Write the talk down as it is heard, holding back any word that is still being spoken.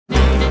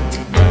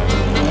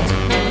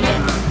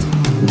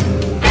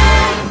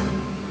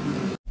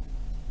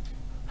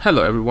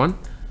Hello everyone.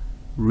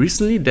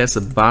 Recently there's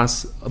a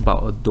buzz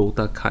about a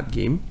Dota card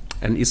game,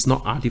 and it's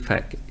not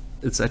artifact.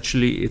 It's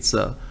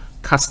a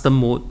custom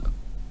mode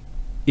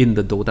in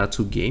the Dota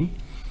 2 game,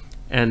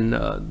 and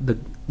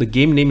the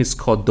game name is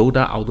called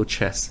Dota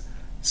Autochess.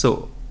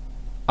 So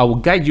I will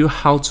guide you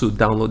how to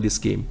download this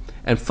game.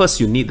 And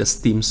first you need the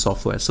Steam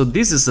software. So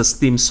this is the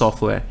Steam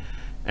software,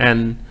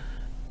 and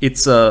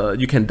it's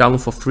you can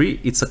download for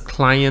free. It's a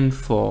client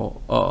for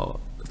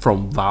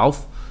from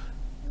Valve.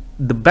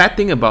 The bad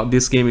thing about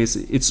this game is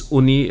it's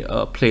only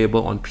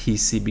playable on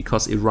PC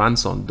because it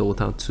runs on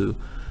Dota 2.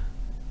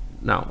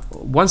 Now,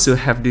 once you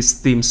have this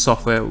Steam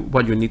software,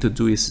 what you need to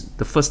do is,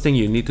 the first thing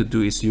you need to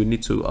do is you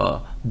need to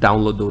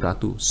download Dota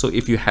 2. So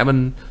if you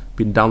haven't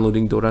been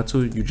downloading Dota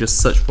 2, you just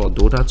search for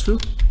Dota 2.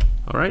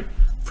 All right,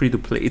 free to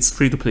play. It's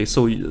free to play,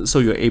 so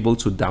you're able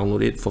to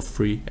download it for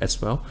free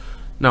as well.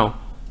 Now,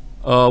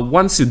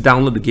 once you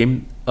download the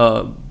game,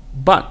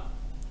 but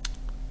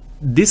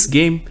this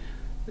game,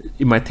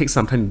 it might take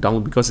some time to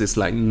download because it's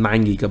like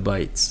 9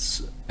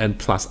 gigabytes and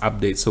plus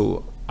updates.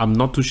 So I'm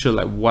not too sure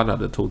like what are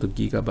the total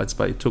gigabytes,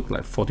 but it took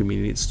like 40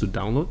 minutes to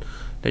download.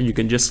 Then you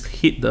can just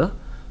hit the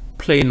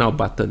play now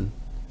button,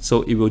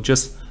 so it will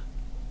just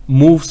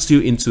move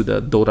you into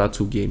the Dota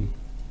 2 game.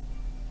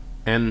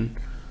 And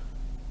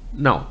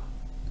now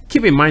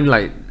keep in mind,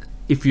 like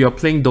if you are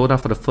playing Dota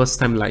for the first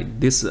time,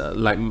 like this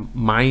like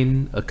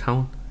mine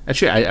account,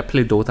 actually I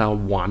played Dota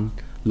 1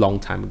 long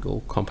time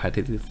ago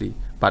competitively,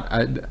 but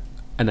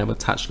I never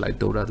touched like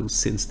Dota 2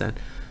 since then.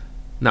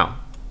 Now,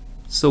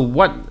 so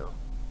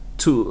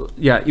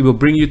it will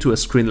bring you to a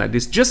screen like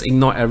this. Just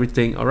ignore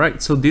everything. All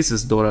right, so this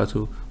is Dota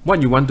 2.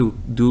 What you want to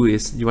do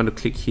is you want to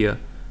click here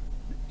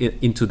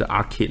into the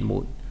arcade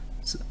mode.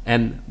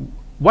 And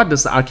what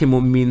does the arcade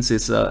mode means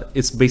is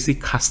it's basically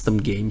custom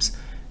games.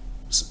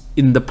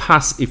 In the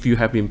past, if you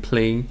have been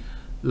playing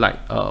like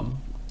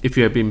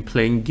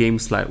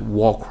games like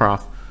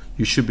Warcraft,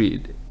 you should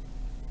be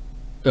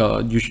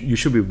you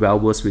should be well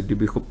versed with it,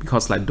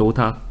 because like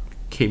Dota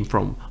came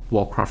from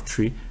Warcraft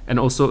 3, and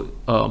also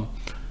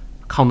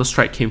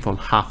Counter-Strike came from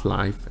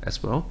Half-Life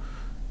as well.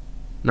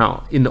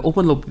 Now in the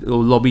open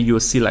lobby, you will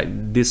see like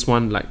this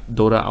one, like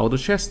Dota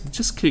Autochess.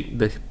 Just click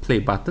the play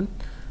button,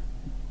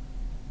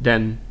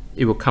 then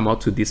it will come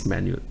out to this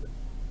menu,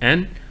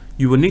 and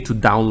you will need to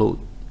download.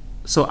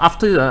 So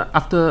after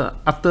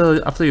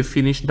you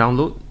finish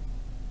download,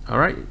 all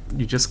right,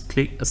 you just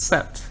click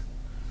accept,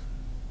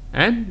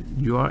 and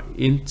you are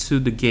into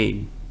the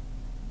game.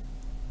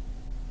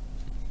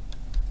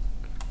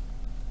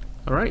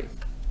 All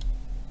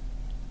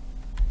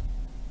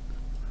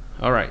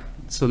right,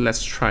 so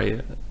let's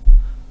try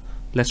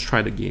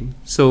the game.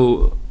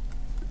 So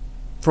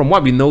from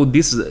what we know,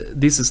 this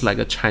is like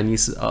a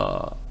Chinese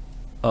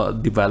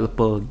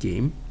developer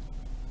game,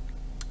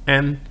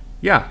 and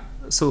yeah,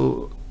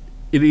 so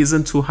it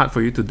isn't too hard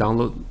for you to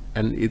download,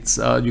 and it's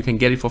you can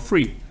get it for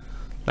free,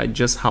 like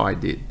just how I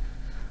did.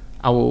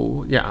 I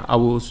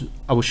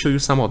will show you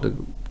some of the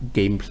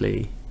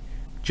gameplay,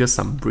 just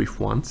some brief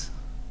ones,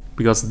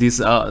 because this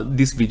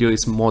video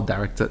is more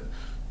directed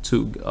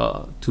to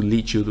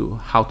lead you to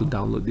how to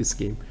download this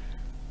game.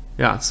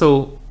 Yeah,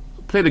 so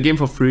play the game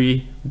for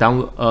free,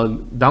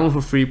 download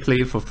for free, play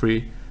it for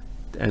free,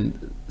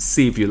 and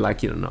see if you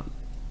like it or not.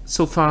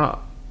 So far,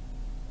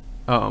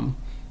 I'll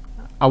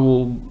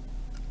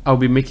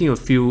be making a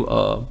few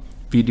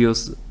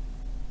videos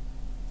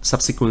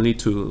subsequently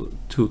to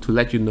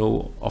let you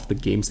know of the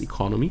game's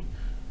economy.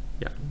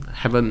 Yeah,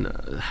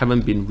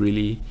 haven't been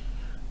really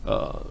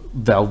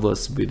well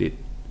versed with it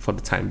for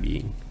the time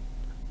being.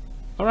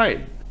 All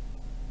right,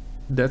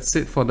 that's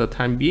it for the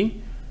time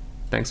being.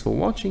 Thanks for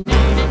watching.